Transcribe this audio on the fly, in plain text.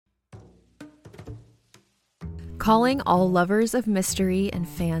Calling all lovers of mystery and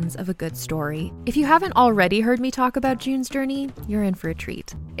fans of a good story. If you haven't already heard me talk about June's Journey, you're in for a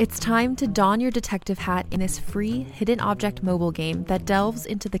treat. It's time to don your detective hat in this free hidden object mobile game that delves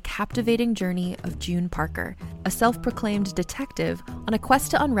into the captivating journey of June Parker, a self-proclaimed detective on a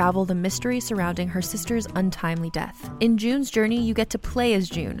quest to unravel the mystery surrounding her sister's untimely death. In June's Journey, you get to play as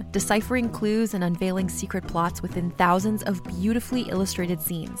June, deciphering clues and unveiling secret plots within thousands of beautifully illustrated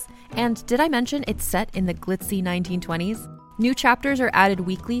scenes. And did I mention it's set in the glitzy 1920s? New chapters are added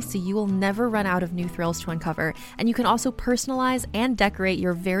weekly, so you will never run out of new thrills to uncover, and you can also personalize and decorate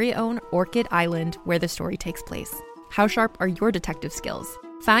your very own Orchid Island where the story takes place. How sharp are your detective skills?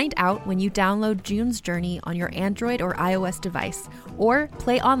 Find out when you download June's Journey on your Android or iOS device, or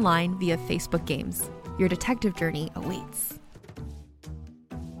play online via Facebook Games. Your detective journey awaits.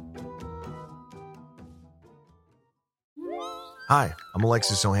 Hi, I'm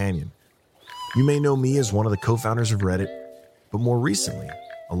Alexis Ohanian. You may know me as one of the co-founders of Reddit, but more recently,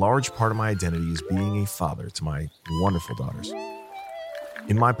 a large part of my identity is being a father to my wonderful daughters.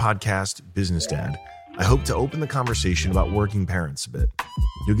 In my podcast, Business Dad, I hope to open the conversation about working parents a bit.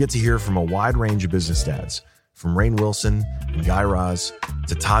 You'll get to hear from a wide range of business dads, from Rainn Wilson and Guy Raz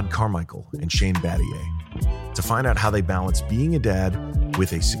to Todd Carmichael and Shane Battier, to find out how they balance being a dad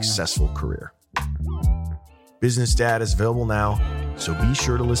with a successful career. Business Dad is available now, so be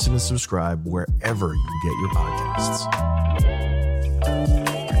sure to listen and subscribe wherever you get your podcasts.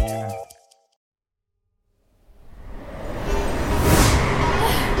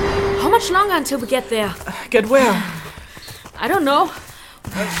 How much longer until we get there? Get where? I don't know.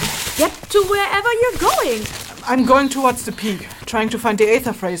 Get to wherever you're going. I'm going towards the peak, trying to find the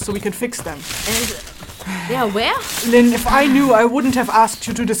Aether phrase so we can fix them. And yeah, where? Lynn, if I knew, I wouldn't have asked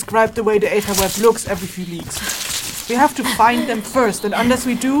you to describe the way the Aether web looks every few leagues. We have to find them first, and unless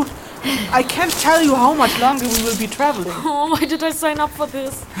we do, I can't tell you how much longer we will be traveling. Oh, why did I sign up for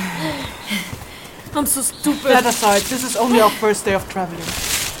this? I'm so stupid. That aside, this is only our first day of traveling.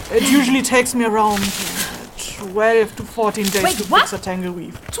 It usually takes me around 12 to 14 days to fix a tangle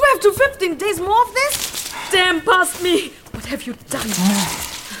weave. 12 to 15 days more of this? Damn, past me. What have you done?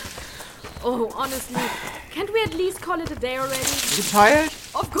 Oh, honestly, can't we at least call it a day already? You tired?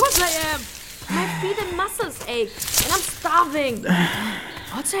 Of course I am. My feet and muscles ache, and I'm starving.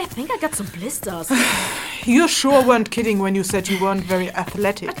 Also, I think I got some blisters. You sure weren't kidding when you said you weren't very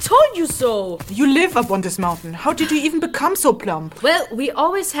athletic. I told you so. You live up on this mountain. How did you even become so plump? Well, we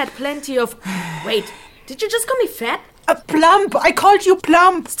always had plenty of... Wait, did you just call me fat? Plump! I called you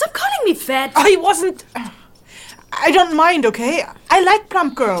plump! Stop calling me fat! I wasn't... I don't mind, okay? I like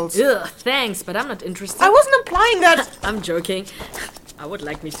plump girls. Ugh, thanks, but I'm not interested. I wasn't implying that. I'm joking. I would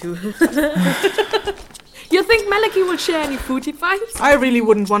like me too. You think Malachi will share any food he finds? I really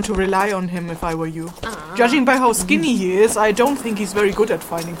wouldn't want to rely on him if I were you. Judging by how skinny he is, I don't think he's very good at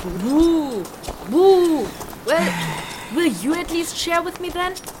finding food. Woo! Woo! Well, will you at least share with me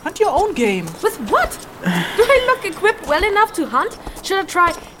then? Hunt your own game. With what? Do I look equipped well enough to hunt? Should I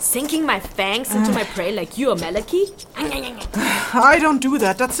try sinking my fangs into my prey like you or Malachi? I don't do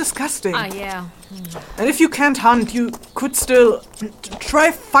that. That's disgusting. Ah, yeah. And if you can't hunt, you could still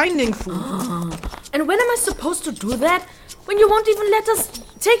try finding food. And when am I supposed to do that? When you won't even let us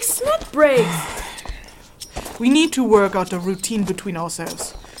take snack breaks? We need to work out a routine between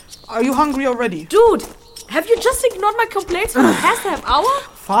ourselves. Are you hungry already? Dude, have you just ignored my complaints for the past half hour?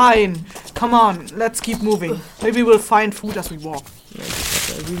 Fine. Come on, let's keep moving. Maybe we'll find food as we walk.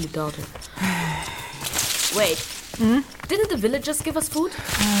 I really doubt it. Wait. Didn't the villagers give us food?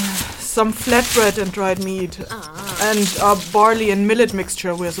 Some flatbread and dried meat. And a barley and millet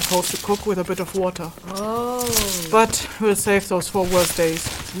mixture we're supposed to cook with a bit of water. Oh. But we'll save those for worse days.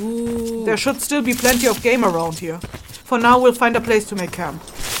 Ooh. There should still be plenty of game around here. For now, we'll find a place to make camp.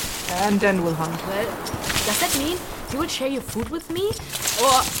 And then we'll hunt. Well, does that mean you will share your food with me?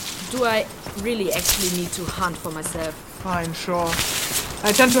 Or do I really actually need to hunt for myself? Fine, sure.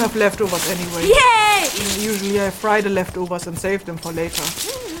 I tend to have leftovers anyway. Yay! Usually I fry the leftovers and save them for later.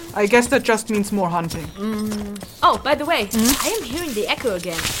 I guess that just means more hunting. Oh, by the way, I am hearing the echo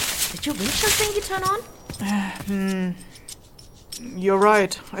again. Did your windshield thingy turn on? You're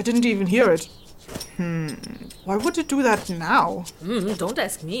right. I didn't even hear it. Why would it do that now? Don't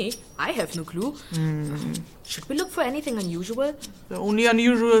ask me. I have no clue. Should we look for anything unusual? The only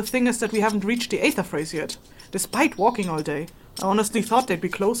unusual thing is that we haven't reached the Aether phrase yet, despite walking all day. I honestly thought they'd be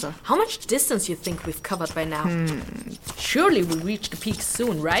closer. How much distance you think we've covered by now? Surely we'll reach the peak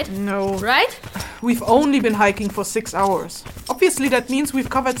soon, right? No. Right? We've only been hiking for 6 hours. Obviously, that means we've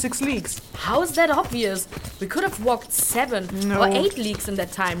covered 6 leagues. How is that obvious? We could have walked 7 No. or 8 leagues in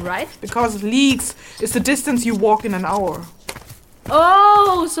that time, right? Because leagues is the distance you walk in an hour.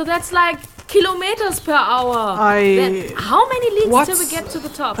 Oh, so that's like kilometers per hour. Then how many leagues till we get to the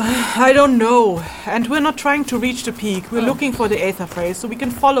top? I don't know. And we're not trying to reach the peak. We're looking for the Aether Phrase so we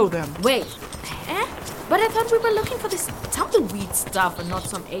can follow them. Wait, but I thought we were looking for this tumbleweed stuff and not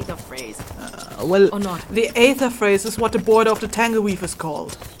some Aether Phrase. Well, Or not. the Aether Phrase is what the border of the Tangleweave is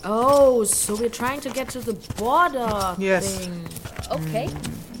called. Oh, so we're trying to get to the border Yes. thing. Okay.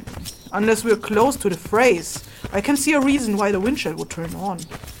 Unless we're close to the phrase, I can see a reason why the windshell would turn on.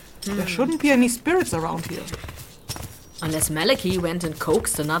 There shouldn't be any spirits around here. Unless Malachi went and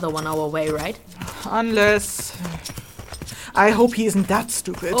coaxed another one our way, right? Unless... I hope he isn't that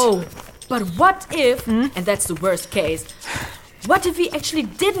stupid. Oh, but what if, and that's the worst case, what if he actually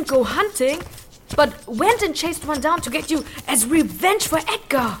didn't go hunting, but went and chased one down to get you as revenge for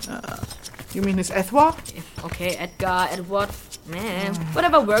Edgar? You mean his Ethwa? Okay, Edgar, Edward,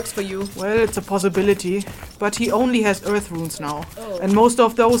 whatever works for you. Well, it's a possibility. But he only has earth runes now. And most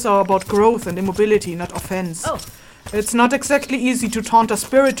of those are about growth and immobility, not offense. Oh. It's not exactly easy to taunt a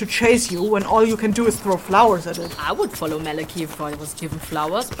spirit to chase you when all you can do is throw flowers at it. I would follow Malachi if I was given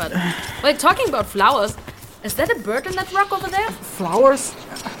flowers, but... Well, talking about flowers, is that a bird in that rock over there? Flowers?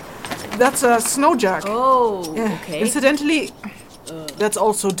 That's a snowjack. Oh, Yeah. okay. Incidentally, that's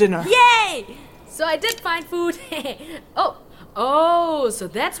also dinner. Yay! So I did find food. Oh, so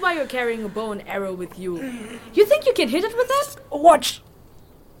that's why you're carrying a bow and arrow with you. You think you can hit it with that? Watch!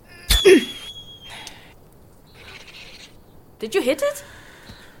 Did you hit it?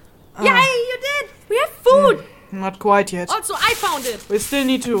 Yay, you did! We have food! Not quite yet. Also, I found it. We still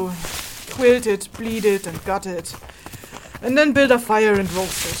need to quilt it, bleed it, and gut it. And then build a fire and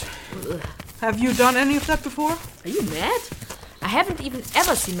roast it. Have you done any of that before? Are you mad? I haven't even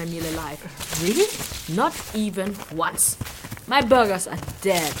ever seen my meal alive. Really? Not even once. My burgers are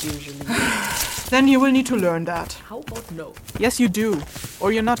dead usually. Then you will need to learn that. How about no? Yes, you do.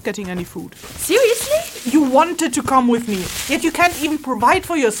 Or you're not getting any food. Seriously? You wanted to come with me, yet you can't even provide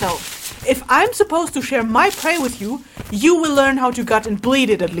for yourself. If I'm supposed to share my prey with you, you will learn how to gut and bleed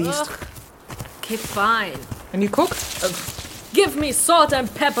it at least. Ugh. Okay, fine. And you cook? Give me salt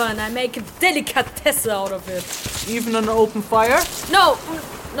and pepper and I make a delicatesse out of it. Even on an open fire? No,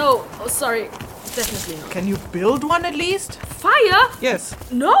 oh, sorry. Definitely not. Can you build one at least? Fire? Yes.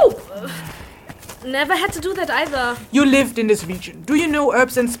 No! Never had to do that either. You lived in this region. Do you know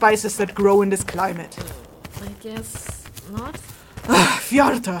herbs and spices that grow in this climate? I guess not.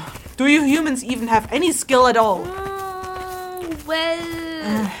 Fjarta, do you humans even have any skill at all?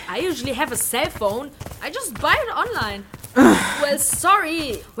 Well, I usually have a cell phone. I just buy it online. Well,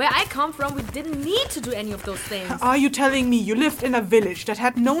 sorry. Where I come from, we didn't need to do any of those things. Are you telling me you lived in a village that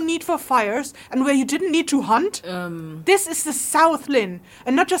had no need for fires and where you didn't need to hunt? This is the Southland.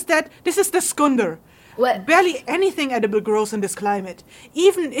 And not just that, this is the Skunder. Well, Barely anything edible grows in this climate.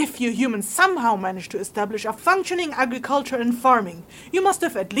 Even if you humans somehow managed to establish a functioning agriculture and farming, you must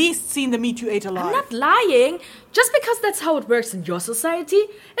have at least seen the meat you ate alive. I'm not lying. Just because that's how it works in your society,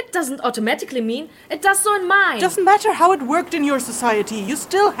 it doesn't automatically mean it does so in mine. Doesn't matter how it worked in your society, you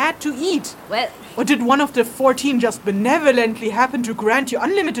still had to eat. Well, Or did one of the 14 just benevolently happen to grant you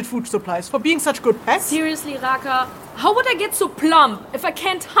unlimited food supplies for being such good pets? seriously, Raka, how would I get so plump if I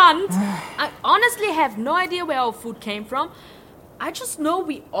can't hunt? I honestly have no idea where our food came from. I just know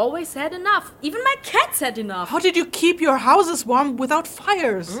we always had enough. Even my cats had enough. How did you keep your houses warm without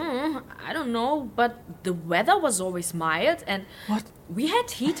fires? I don't know, but the weather was always mild and What? we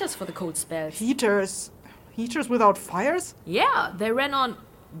had heaters for the cold spells. Heaters? Heaters without fires? Yeah, they ran on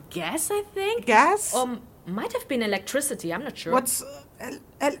gas, I think. Gas? Might have been electricity, I'm not sure. What's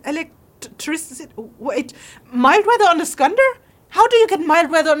electricity? Wait, mild weather on the Skunder? How do you get mild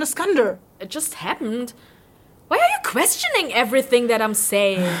weather on the Skunder? It just happened. Why are you questioning everything that I'm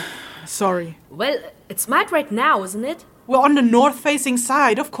saying? Sorry. Well, it's mild right now, isn't it? We're on the north-facing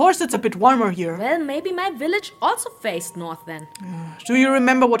side. Of course it's a bit warmer here. Well, maybe my village also faced north then. Do you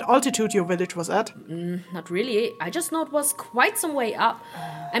remember what altitude your village was at? Not really. I just know it was quite some way up.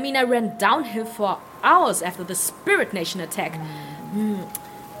 I mean, I ran downhill for hours after the Spirit Nation attack.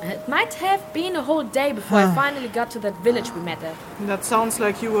 It might have been a whole day before I finally got to that village we met at. That sounds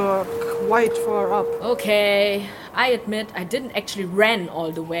like you were quite far up. Okay, I admit I didn't actually run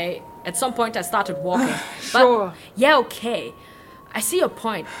all the way. At some point I started walking. Sure. But, yeah, okay. I see your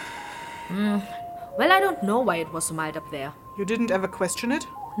point. Well, I don't know why it was so mild up there. You didn't ever question it?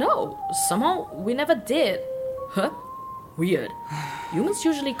 No, somehow we never did. Huh? Weird. Humans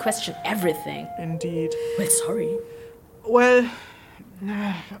usually question everything. Indeed. Well, sorry. Well,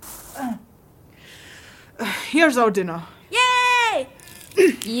 here's our dinner. Yay!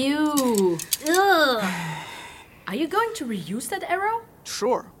 You. Ugh. Are you going to reuse that arrow?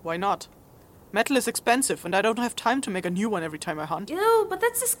 Sure, why not? Metal is expensive, and I don't have time to make a new one every time I hunt. Ew, but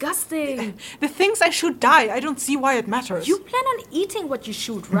that's disgusting. The things I shoot die. I don't see why it matters. You plan on eating what you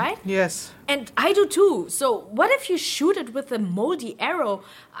shoot, right? Yes. And I do too. So what if you shoot it with a moldy arrow?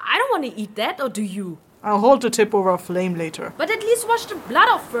 I don't want to eat that, or do you? I'll hold the tip over a flame later. But at least wash the blood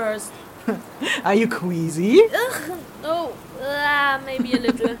off first. Are you queasy? Ugh, no. Maybe a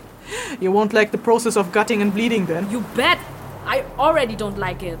little. You won't like the process of gutting and bleeding then. You bet. I already don't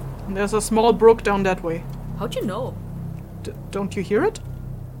like it. There's a small brook down that way. How'd you know? Don't you hear it?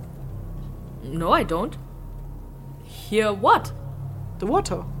 No, I don't. Hear what? The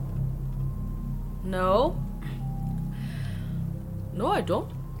water. No. No, I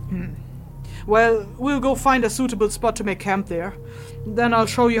don't. Well, we'll go find a suitable spot to make camp there. Then I'll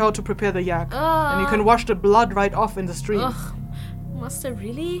show you how to prepare the yak. And you can wash the blood right off in the stream. Ugh. Must I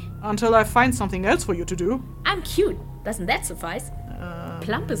really? Until I find something else for you to do. I'm cute. Doesn't that suffice?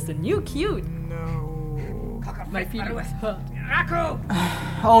 Plump is the new cute. No. My feelings hurt. Racco!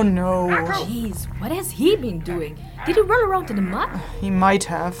 Oh no. Jeez, what has he been doing? Did he roll around in the mud? He might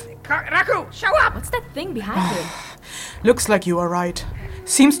have. Racco, show up! What's that thing behind him? Looks like you are right.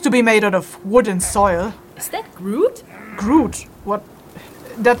 Seems to be made out of wood and soil. Is that Groot? Groot? What?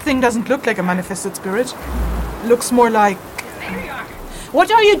 That thing doesn't look like a manifested spirit. Looks more like... Here you are.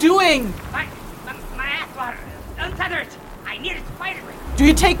 What are you doing? My ass water. Untethered. I needed to fight it with. Do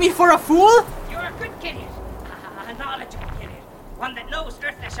you take me for a fool? You're a good kid. A knowledgeable kid. One that knows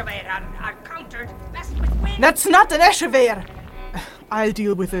Earth Eshaver are countered best with wind. That's not an Eshever. I'll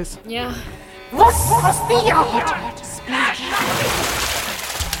deal with this. Yeah. Was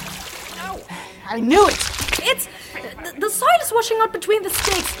I knew it! It's... The soil is washing out between the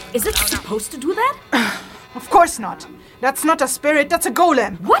stakes. Is it supposed to do that? Of course not. That's not a spirit, that's a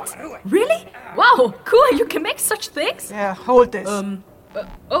golem. What? Really? Wow, cool. You can make such things? Yeah, hold this.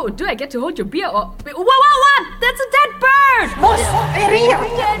 Oh, do I get to hold your beer or... What? That's a dead bird!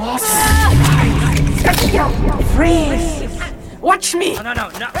 Freeze! Watch me! No.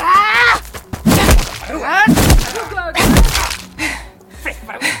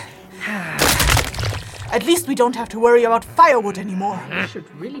 At least we don't have to worry about firewood anymore. I should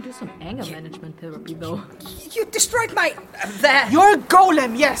really do some anger management therapy, though. You destroyed my... You're a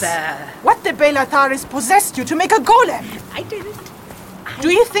golem, yes! What the Belatharis possessed you to make a golem? I didn't. Do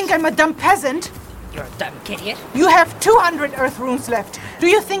you think I'm a dumb peasant? You're a dumb kid. You have 200 earth runes left. Do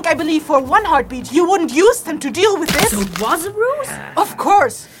you think I believe for one heartbeat you wouldn't use them to deal with this? So it was a ruse? Of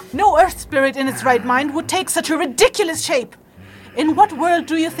course! No earth spirit in its right mind would take such a ridiculous shape. In what world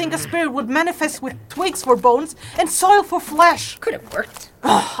do you think a spirit would manifest with twigs for bones and soil for flesh? Could have worked.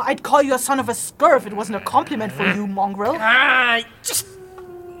 I'd call you a son of a scur if it wasn't a compliment for you, mongrel.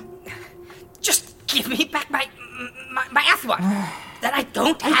 Just give me back my Athwa. That I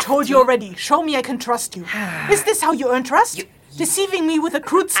don't have I told you already. Show me I can trust you. Is this how you earn trust? Deceiving me with a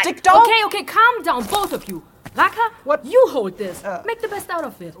crude stick dog? Okay, calm down, both of you. Raka, What? you hold this. Make the best out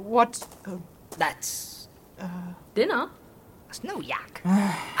of it. What? That's... Dinner? There's no yak.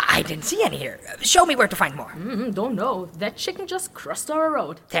 I didn't see any here. Show me where to find more. Don't know. That chicken just crossed our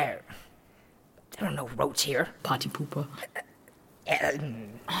road. There are no roads here. Party pooper. Uh,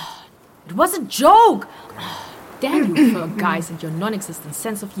 It was a joke! Damn you, fur guys, and your non-existent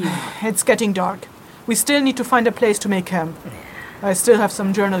sense of humor. It's getting dark. We still need to find a place to make camp. I still have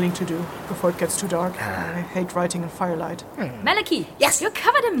some journaling to do before it gets too dark. I hate writing in firelight. Maliki, Yes? you're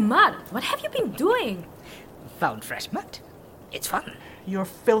covered in mud. What have you been doing? found fresh mud. It's fun. You're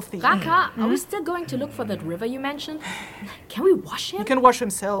filthy. Raka, are we still going to look for that river you mentioned? Can we wash He him? can wash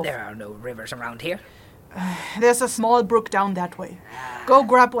himself. There are no rivers around here. There's a small brook down that way. Go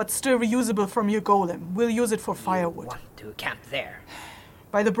grab what's still reusable from your golem. We'll use it for firewood. Want to camp there?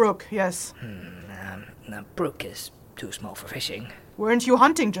 By the brook, yes. The brook is too small for fishing. Weren't you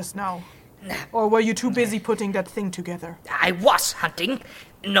hunting just now? Or were you too busy putting that thing together? I was hunting.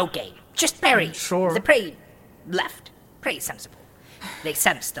 No game. Just berries. Sure. The prey left. Prey sensible. They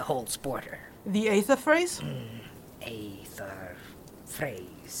sense the whole sporter. The Aether phrase? Aether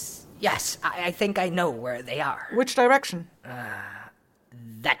phrase. Yes, I think I know where they are. Which direction?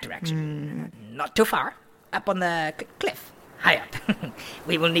 That direction. Not too far. Up on the cliff. High up.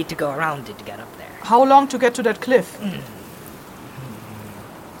 We will need to go around it to get up there. How long to get to that cliff?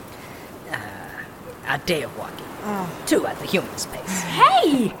 A day of walking. 2 at the human's pace.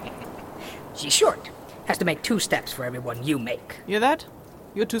 Hey! She's short. Has to make 2 steps for every one you make. Hear that?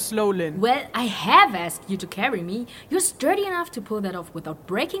 You're too slow, Lynn. Well, I have asked you to carry me. You're sturdy enough to pull that off without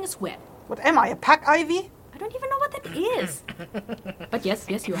breaking a sweat. What am I, a pack ivy? I don't even know what that is. But yes,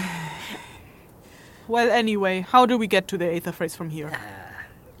 you are. Well, anyway, how do we get to the Aether Phrase from here?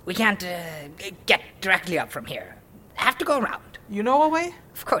 We can't get directly up from here. Have to go around. You know a way?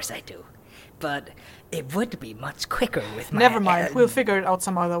 Of course I do. But it would be much quicker with my... Never mind, we'll figure it out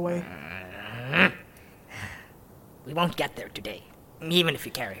some other way. We won't get there today, even if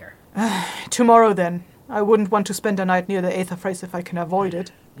you carry her. Tomorrow then. I wouldn't want to spend a night near the Aether Phrase if I can avoid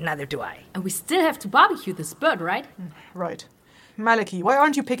it. Neither do I. And we still have to barbecue this bird, right? Right. Maliki, why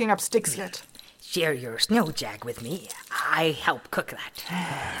aren't you picking up sticks yet? Share your snowjack with me. I help cook that.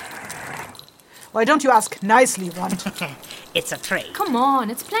 Why don't you ask nicely, Runt? It's a trade. Come on,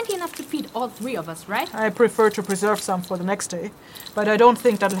 it's plenty enough to feed all 3 of us, right? I prefer to preserve some for the next day, but I don't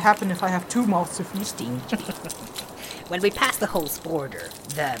think that'll happen if I have 2 mouths to feed. When we pass the Hole's border,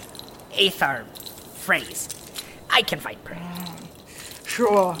 the Aether Phrase, I can fight prey.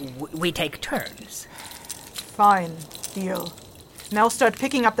 Sure. We take turns. Fine. Deal. Now start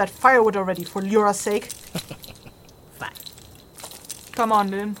picking up that firewood already, for Lyra's sake. Fine. Come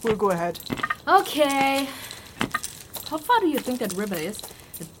on, Lynn. We'll go ahead. Okay. How far do you think that river is?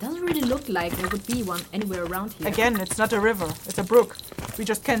 It doesn't really look like there would be one anywhere around here. Again, it's not a river. It's a brook. We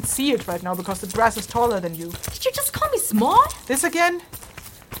just can't see it right now because the grass is taller than you. Did you just call me small? This again?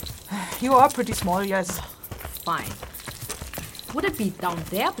 You are pretty small, yes. Fine. Would it be down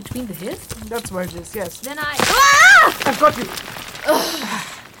there between the hills? That's where it is, yes. Then Ah! I've got you.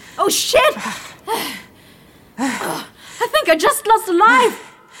 Oh shit! I think I just lost a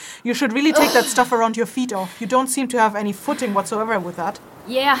life! You should really take that stuff around your feet off. You don't seem to have any footing whatsoever with that.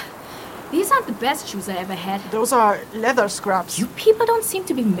 Yeah, these aren't the best shoes I ever had. Those are leather scraps. You people don't seem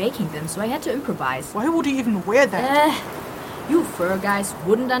to be making them, so I had to improvise. Why would you even wear that? You fur guys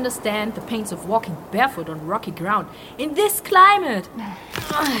wouldn't understand the pains of walking barefoot on rocky ground in this climate.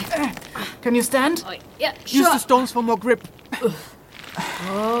 Can you stand? Yeah, Use sure. the stones for more grip.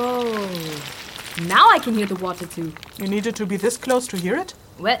 Oh, now I can hear the water too. You needed to be this close to hear it?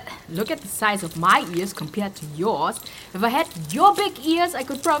 Well, look at the size of my ears compared to yours. If I had your big ears, I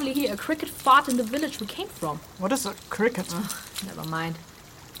could probably hear a cricket fart in the village we came from. What is a cricket? Never mind.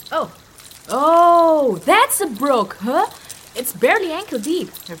 Oh, that's a brook, huh? It's barely ankle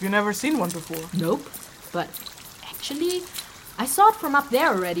deep. Have you never seen one before? Nope. But actually, I saw it from up there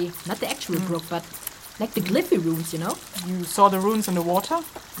already. Not the actual brook, but like the Glyphy runes, you know? You saw the runes in the water?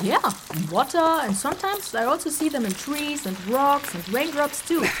 Yeah, in water, and sometimes I also see them in trees and rocks and raindrops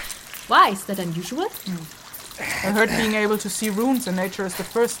too. Why? Is that unusual? I heard being able to see runes in nature is the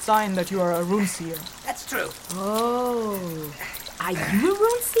first sign that you are a rune seer. That's true. Oh. Are you a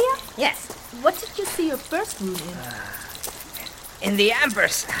rune seer? Yes. What did you see your first rune in? In the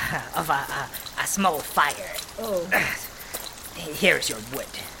embers of a small fire. Oh. Here's your wood.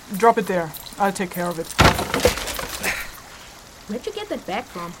 Drop it there. I'll take care of it. Where'd you get that bag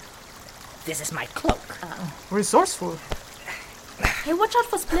from? This is my cloak. Resourceful. Hey, watch out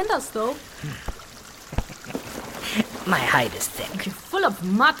for splinters, though. My hide is thick. You're full of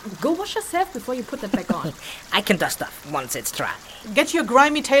mud. Go wash yourself before you put that back on. I can dust off once it's dry. Get your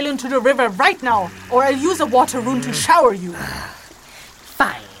grimy tail into the river right now, or I'll use a water rune to shower you.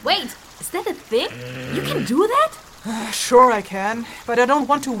 Fine. Wait, is that a thing? You can do that? Sure I can, but I don't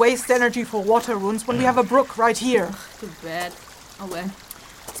want to waste energy for water runes when we have a brook right here. Too bad. Oh well.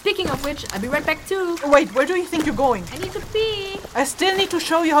 Speaking of which, I'll be right back too. Wait, where do you think you're going? I need to pee. I still need to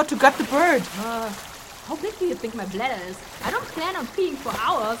show you how to gut the bird. How big do you think my bladder is? I don't plan on peeing for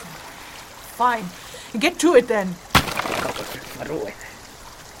hours. Fine. Get to it then.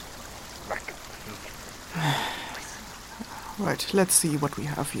 Right, let's see what we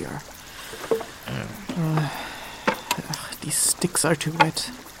have here. These sticks are too wet.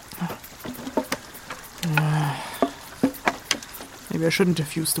 Maybe I shouldn't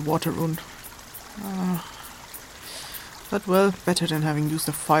have used the water rune. But well, better than having used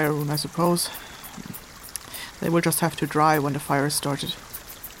the fire rune, I suppose. They will just have to dry when the fire is started.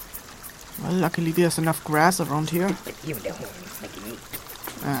 Well, luckily there's enough grass around here.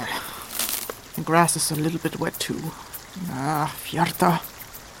 The grass is a little bit wet too. Fjarta.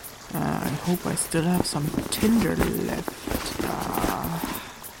 I hope I still have some tinder left.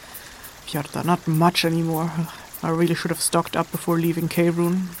 Fjarta, not much anymore. I really should have stocked up before leaving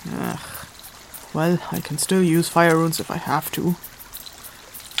K-Rune. Well, I can still use fire runes if I have to.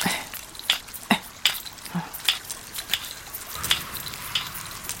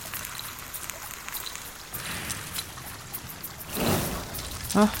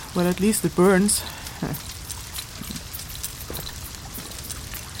 Well, at least it burns.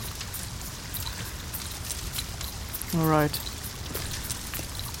 Alright.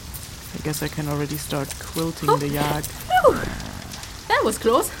 I guess I can already start quilting the yard. Phew. That was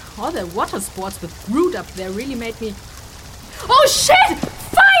close. All the water sports with Groot up there really made me... Oh shit!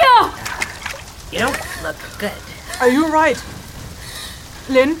 Fire! You don't look good. Are you right?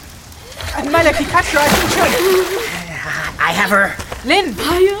 Lynn? Maleki, catch her, I think she'll... I have her. Lynn!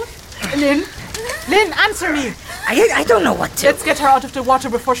 Fire? Lynn! Lynn, answer me! I don't know what to. Let's get her out of the water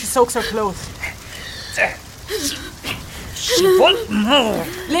before she soaks her clothes. She won't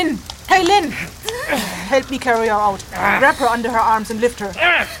move. Lynn! Hey, Lynn! Help me carry her out. Grab her under her arms and lift her.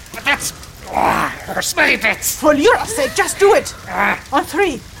 But that's her smelly bits. For Lyra's sake, just do it! On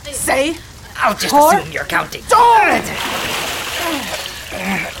 3. Say... I'll just 4. assume you're counting. Don't!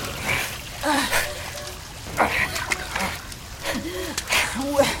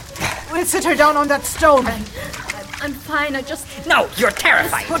 We'll sit her down on that stone. I'm fine, I just... No, you're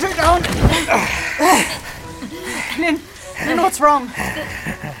terrified. Put her down. Lynn, what's wrong?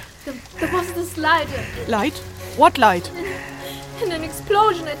 There was this light Light? What light? and an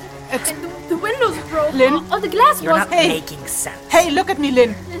explosion and the windows broke. Lynn? All the glass You're was... not making sense. Hey, look at me,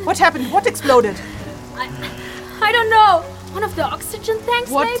 Lynn. What happened? What exploded? I don't know. One of the oxygen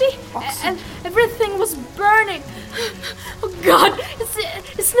tanks, What? maybe? And everything was burning. Oh, God.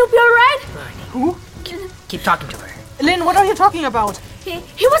 Is Snoopy all right? Who? Keep talking to her. Lynn, what are you talking about?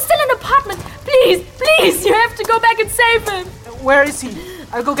 He was still in the apartment. Please, you have to go back and save him. Where is he?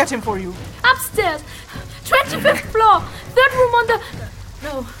 I'll go get him for you. Upstairs. 25th floor. 3rd room on the...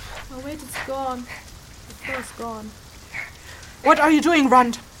 No. Oh, wait, it's gone. The floor's gone. What are you doing,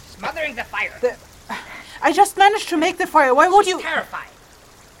 Rand? Smothering the fire. I just managed to make the fire. Why would you... Terrified.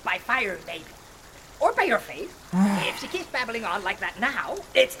 By fire, maybe. Or by your face. If she keeps babbling on like that now,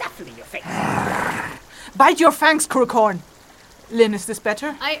 it's definitely your face. Bite your fangs, Crocorn. Lynn, is this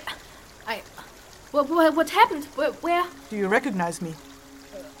better? What happened? Where? Do you recognize me?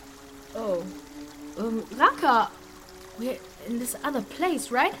 Oh. Raka. We're in this other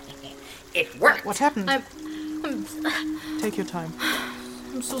place, right? It worked. What happened? I'm Take your time.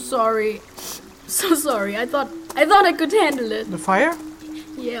 so sorry. So sorry. I thought I could handle it. The fire?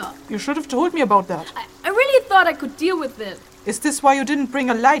 Yeah. You should have told me about that. I really thought I could deal with it. Is this why you didn't bring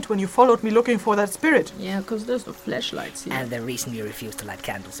a light when you followed me looking for that spirit? Yeah, because there's no flashlights here. And the reason you refused to light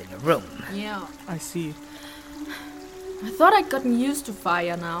candles in your room. Yeah. I see. I thought I'd gotten used to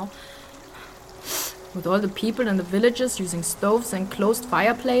fire now. With all the people in the villages using stoves and closed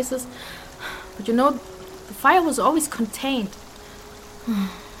fireplaces. But you know, the fire was always contained.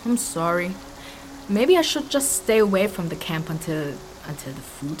 I'm sorry. Maybe I should just stay away from the camp until the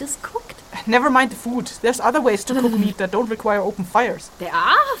food is cooked? Never mind the food. There's other ways to cook meat that don't require open fires. There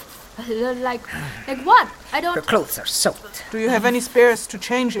are? Like what? I don't... Her clothes are soaked. Do you have any spares to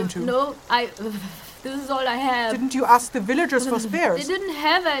change into? No, this is all I have. Didn't you ask the villagers for They spares? didn't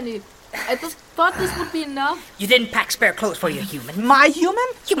have any. I just thought this would be enough. You didn't pack spare clothes for your human. My human?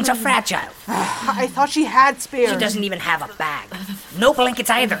 Humans are fragile. I thought she had spares. She doesn't even have a bag. No blankets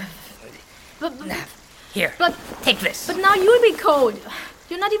either. But Here, But- take this. but now you'll be cold.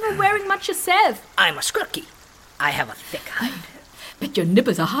 You're not even wearing much yourself. I'm a Skrulky. I have a thick hide. Bet your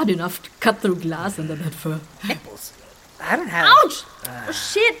nipples are hard enough to cut through glass under that fur. Nipples. I don't have... Ouch! Oh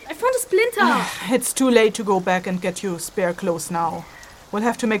shit! I found a splinter. It's too late to go back and get you spare clothes now. We'll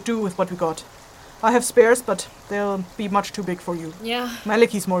have to make do with what we got. I have spares, but they'll be much too big for you. Yeah.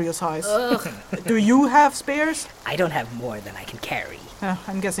 Maliki's more your size. Do you have spares? I don't have more than I can carry.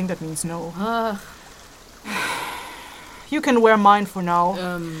 I'm guessing that means no. You can wear mine for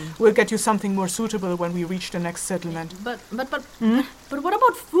now. We'll get you something more suitable when we reach the next settlement. But what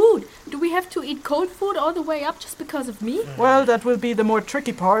about food? Do we have to eat cold food all the way up just because of me? Well, that will be the more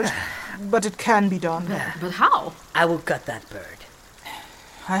tricky part, but it can be done. But how? I will gut that bird.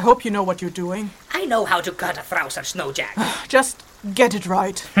 I hope you know what you're doing. I know how to gut a Thrauser snowjack. Just get it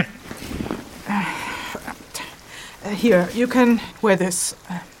right. Here, you can wear this.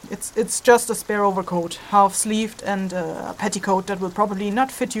 It's just a spare overcoat, half-sleeved and a petticoat that will probably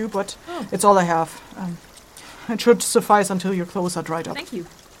not fit you, but it's all I have. It should suffice until your clothes are dried up. Thank you.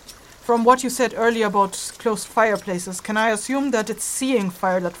 From what you said earlier about closed fireplaces, can I assume that it's seeing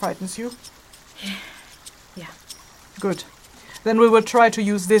fire that frightens you? Yeah. Good. Then we will try to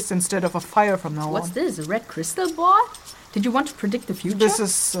use this instead of a fire from now What's on. this? A red crystal ball? Did you want to predict the future? This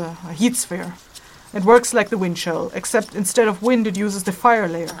is a heat sphere. It works like the wind shell, except instead of wind it uses the fire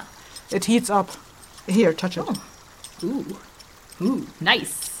layer. It heats up. Here, touch it. Ooh,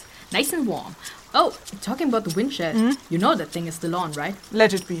 nice. Nice and warm. Oh, talking about the wind shed. You know that thing is still on, right?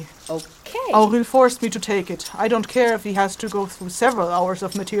 Let it be. Okay. Auril forced me to take it. I don't care if he has to go through several hours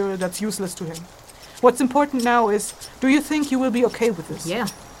of material that's useless to him. What's important now is, do you think you will be okay with this? Yeah.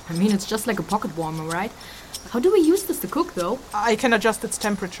 I mean, it's just like a pocket warmer, right? How do we use this to cook, though? I can adjust its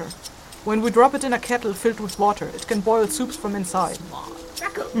temperature. When we drop it in a kettle filled with water, it can boil soups from inside.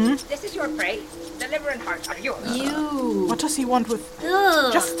 Raccoon, this is your prey. The liver and heart are yours. Ew. What does he want with...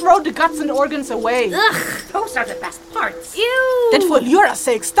 Ugh. Just throw the guts and organs away. Ugh. Those are the best parts. Ew. Then for your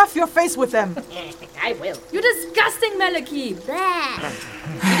sake, stuff your face with them. I will. You're disgusting, Maliki. Eat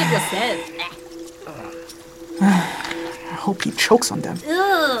it yourself. I hope he chokes on them.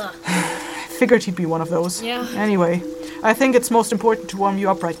 Ugh. Figured he'd be one of those. Yeah. Anyway, I think it's most important to warm you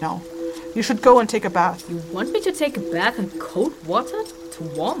up right now. You should go and take a bath. You want me to take a bath in cold water to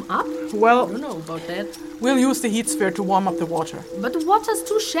warm up? I Well, don't know about that. we'll use the heat sphere to warm up the water. But the water's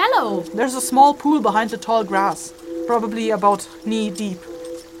too shallow. There's a small pool behind the tall grass, probably about knee deep.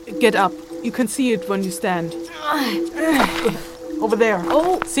 Get up. You can see it when you stand. Over there.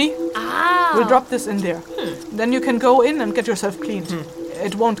 Oh. See? Ah. We'll drop this in there. Then you can go in and get yourself cleaned.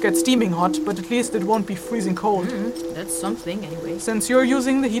 It won't get steaming hot, but at least it won't be freezing cold. That's something, anyway. Since you're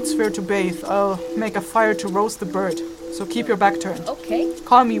using the heat sphere to bathe, I'll make a fire to roast the bird. So keep your back turned. Okay.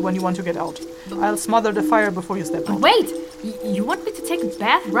 Call me when you want to get out. I'll smother the fire before you step out. Wait! You want me to take a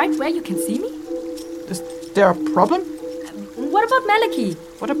bath right where you can see me? Is there a problem? What about Maliki?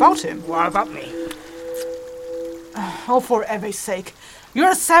 What about him? What about me? Oh, for Eve's sake.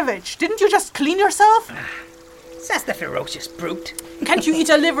 You're a savage. Didn't you just clean yourself? Says the ferocious brute. Can't you eat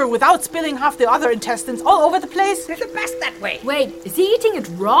a liver without spilling half the other intestines all over the place? They're the best that way. Wait, is he eating it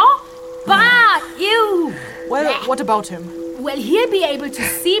raw? Bah! Ew! Well, what about him? Well, he'll be able to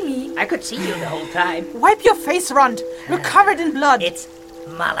see me. I could see you the whole time. Wipe your face, Runt. You're covered in blood. It's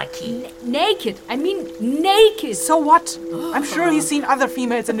Maliki. Naked. I mean, naked. So what? I'm sure he's seen other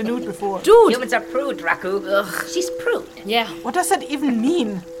females in the nude before. Dude! Humans are prude, Raccoon. She's prude. Yeah. What does that even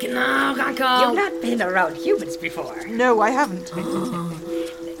mean? Genau, You've Ranko. not been around humans before. No, I haven't.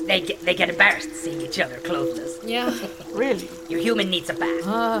 They get embarrassed seeing each other clothesless. Yeah. Really? Your human needs a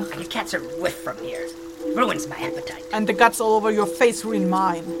bath. And your cats are whiff from here. Ruins my appetite. And the guts all over your face ruin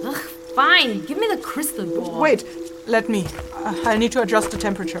mine. Ugh, fine. Give me the crystal ball. Wait, let me. I'll need to adjust the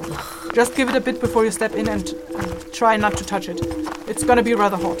temperature. Just give it a bit before you step in and try not to touch it. It's gonna be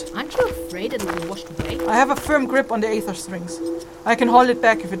rather hot. Aren't you afraid it'll be washed away? I have a firm grip on the aether strings. I can hold it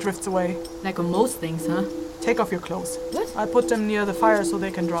back if it drifts away. Like on most things, huh? Take off your clothes. What? I'll put them near the fire so they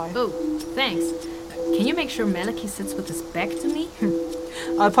can dry. Oh, thanks. Can you make sure Maliki sits with his back to me?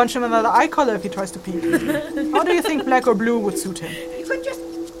 I'll punch him another eye collar if he tries to peek. How do you think black or blue would suit him? You could just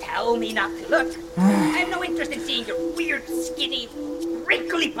tell me not to look. I have no interest in seeing your weird, skinny,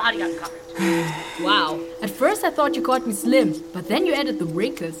 wrinkly body uncovered. Wow. At first I thought you called me slim, but then you added the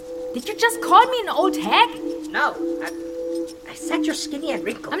wrinkles. Did you just call me an old hag? No, I said you're skinny and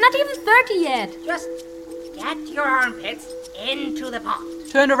wrinkled. I'm not even 30 yet. Just get your armpits into the pond.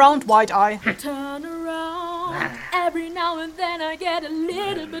 Turn around, white eye. Turn around. Every now and then I get a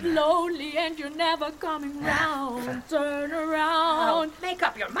little bit lonely and you're never coming round. Turn around. Oh, make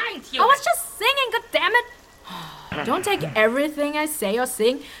up your mind, I human. was just singing, goddammit. Don't take everything I say or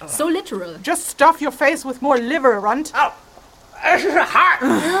sing so literal. Just stuff your face with more liver, Runt. Oh,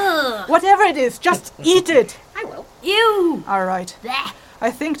 heart. Whatever it is, just eat it. I will. Ew. All right. Blech.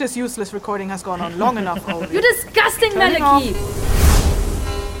 I think this useless recording has gone on long enough already. You're disgusting, Turning Maliki.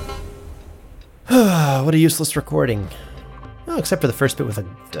 What a useless recording. Oh, except for the first bit with a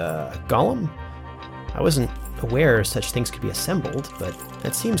golem. I wasn't aware such things could be assembled, but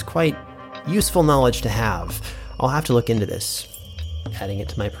that seems quite useful knowledge to have. I'll have to look into this, adding it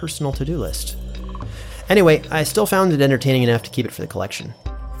to my personal to-do list. Anyway, I still found it entertaining enough to keep it for the collection.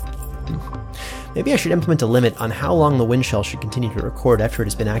 Maybe I should implement a limit on how long the wind shell should continue to record after it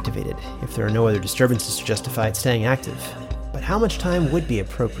has been activated, if there are no other disturbances to justify it staying active. But how much time would be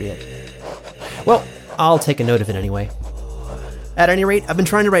appropriate? Well, I'll take a note of it anyway. At any rate, I've been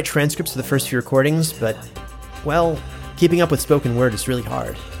trying to write transcripts of the first few recordings, but, well, keeping up with spoken word is really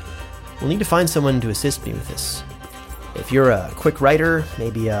hard. We'll need to find someone to assist me with this. If you're a quick writer,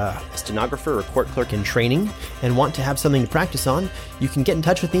 maybe a stenographer or court clerk in training, and want to have something to practice on, you can get in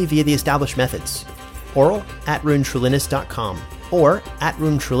touch with me via the established methods. Oral@runetrulinus.com, or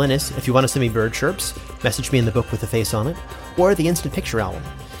 @runetrulinus if you want to send me bird chirps, message me in the book with a face on it, or the instant picture album.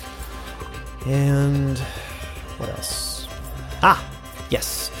 And what else?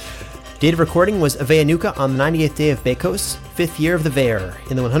 Yes. Date of recording was Aveanuka on the 98th day of Bekos, 5th year of the Vare,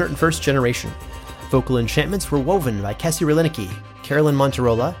 in the 101st generation. Vocal enchantments were woven by Kessie Relinicki, Carolyn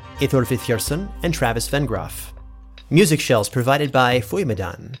Monterola, Eyþór Fithjarsson, and Travis Vengroff. Music shells provided by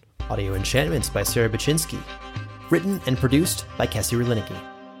Fuimadan. Audio enchantments by Sarah Baczynski. Written and produced by Kessie Relinicki.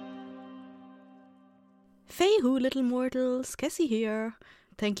 Feihu, little mortals, Kessie here.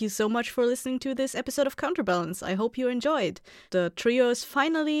 Thank you so much for listening to this episode of Counterbalance. I hope you enjoyed. The trio is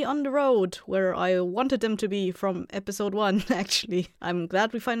finally on the road, where I wanted them to be from episode 1, actually. I'm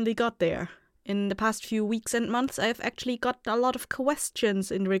glad we finally got there. In the past few weeks and months, I've actually got a lot of questions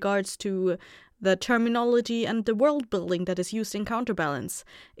in regards to the terminology and the world building that is used in Counterbalance.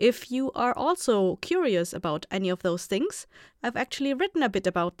 If you are also curious about any of those things, I've actually written a bit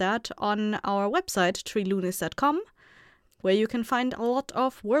about that on our website, treelunis.com, where you can find a lot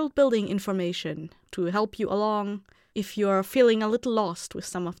of world building information to help you along if you're feeling a little lost with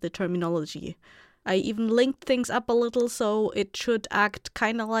some of the terminology. I even linked things up a little, so it should act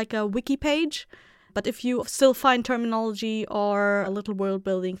kind of like a wiki page. But if you still find terminology or a little world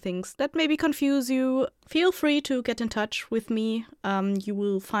building things that maybe confuse you, feel free to get in touch with me. You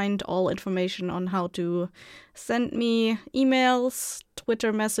will find all information on how to send me emails,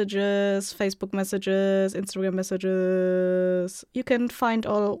 Twitter messages, Facebook messages, Instagram messages. You can find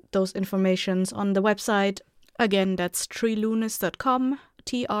all those informations on the website. Again, that's treelunis.com.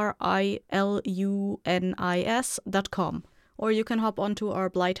 TRILUNIS.com. Or you can hop onto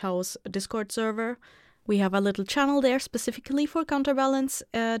our Blighthouse Discord server. We have a little channel there specifically for Counterbalance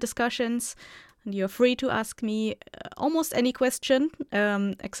discussions. And you're free to ask me almost any question,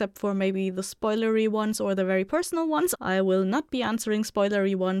 except for maybe the spoilery ones or the very personal ones. I will not be answering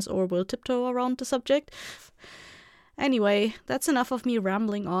spoilery ones or will tiptoe around the subject. Anyway, that's enough of me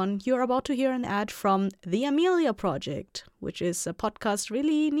rambling on. You're about to hear an ad from The Amelia Project, which is a podcast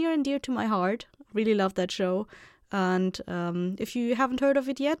really near and dear to my heart. Really love that show. And if you haven't heard of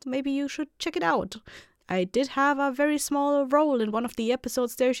it yet, maybe you should check it out. I did have a very small role in one of the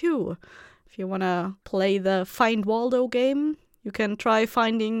episodes there too. If you want to play the Find Waldo game, you can try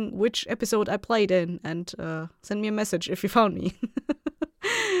finding which episode I played in and send me a message if you found me.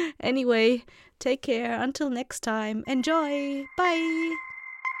 Anyway, take care. Until next time. Enjoy. Bye.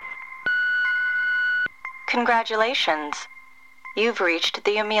 Congratulations. You've reached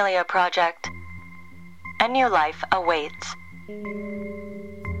the Amelia Project. A new life awaits.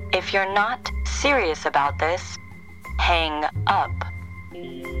 If you're not serious about this, hang up.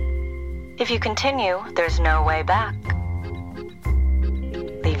 If you continue, there's no way back.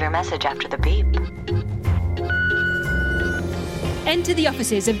 Leave your message after the beep. Enter the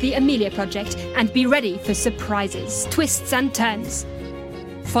offices of the Amelia Project and be ready for surprises, twists and turns.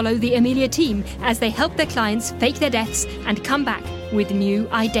 Follow the Amelia team as they help their clients fake their deaths and come back with new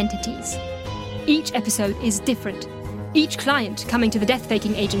identities. Each episode is different. Each client coming to the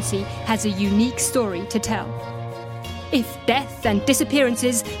death-faking agency has a unique story to tell. If death and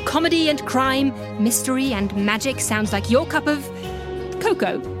disappearances, comedy and crime, mystery and magic sounds like your cup of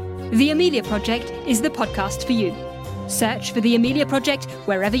cocoa, The Amelia Project is the podcast for you. Search for The Amelia Project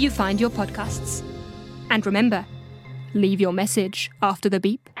wherever you find your podcasts. And remember, leave your message after the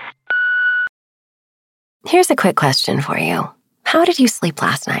beep. Here's a quick question for you. How did you sleep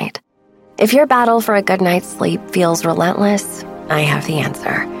last night? If your battle for a good night's sleep feels relentless, I have the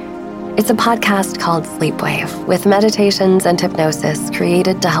answer. It's a podcast called Sleepwave, with meditations and hypnosis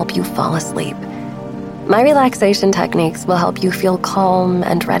created to help you fall asleep. My relaxation techniques will help you feel calm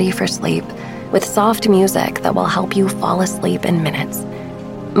and ready for sleep, with soft music that will help you fall asleep in minutes.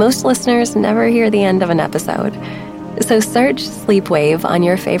 Most listeners never hear the end of an episode. So search Sleepwave on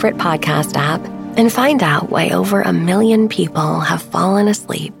your favorite podcast app and find out why over 1 million people have fallen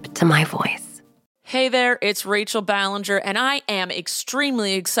asleep to my voice. Hey there, it's Rachel Ballinger, and I am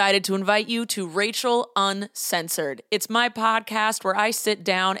extremely excited to invite you to Rachel Uncensored. It's my podcast where I sit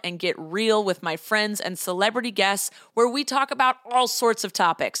down and get real with my friends and celebrity guests, where we talk about all sorts of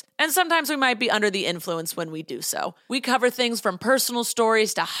topics. And sometimes we might be under the influence when we do so. We cover things from personal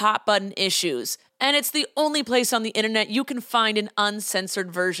stories to hot-button issues. And it's the only place on the internet you can find an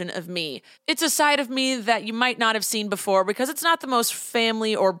uncensored version of me. It's a side of me that you might not have seen before because it's not the most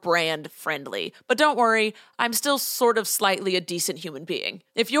family or brand friendly. But don't worry, I'm still sort of slightly a decent human being.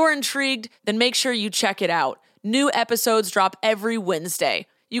 If you're intrigued, then make sure you check it out. New episodes drop every Wednesday.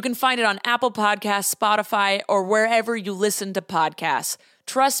 You can find it on Apple Podcasts, Spotify, or wherever you listen to podcasts.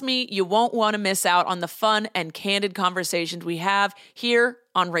 Trust me, you won't want to miss out on the fun and candid conversations we have here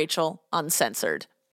on Rachel Uncensored.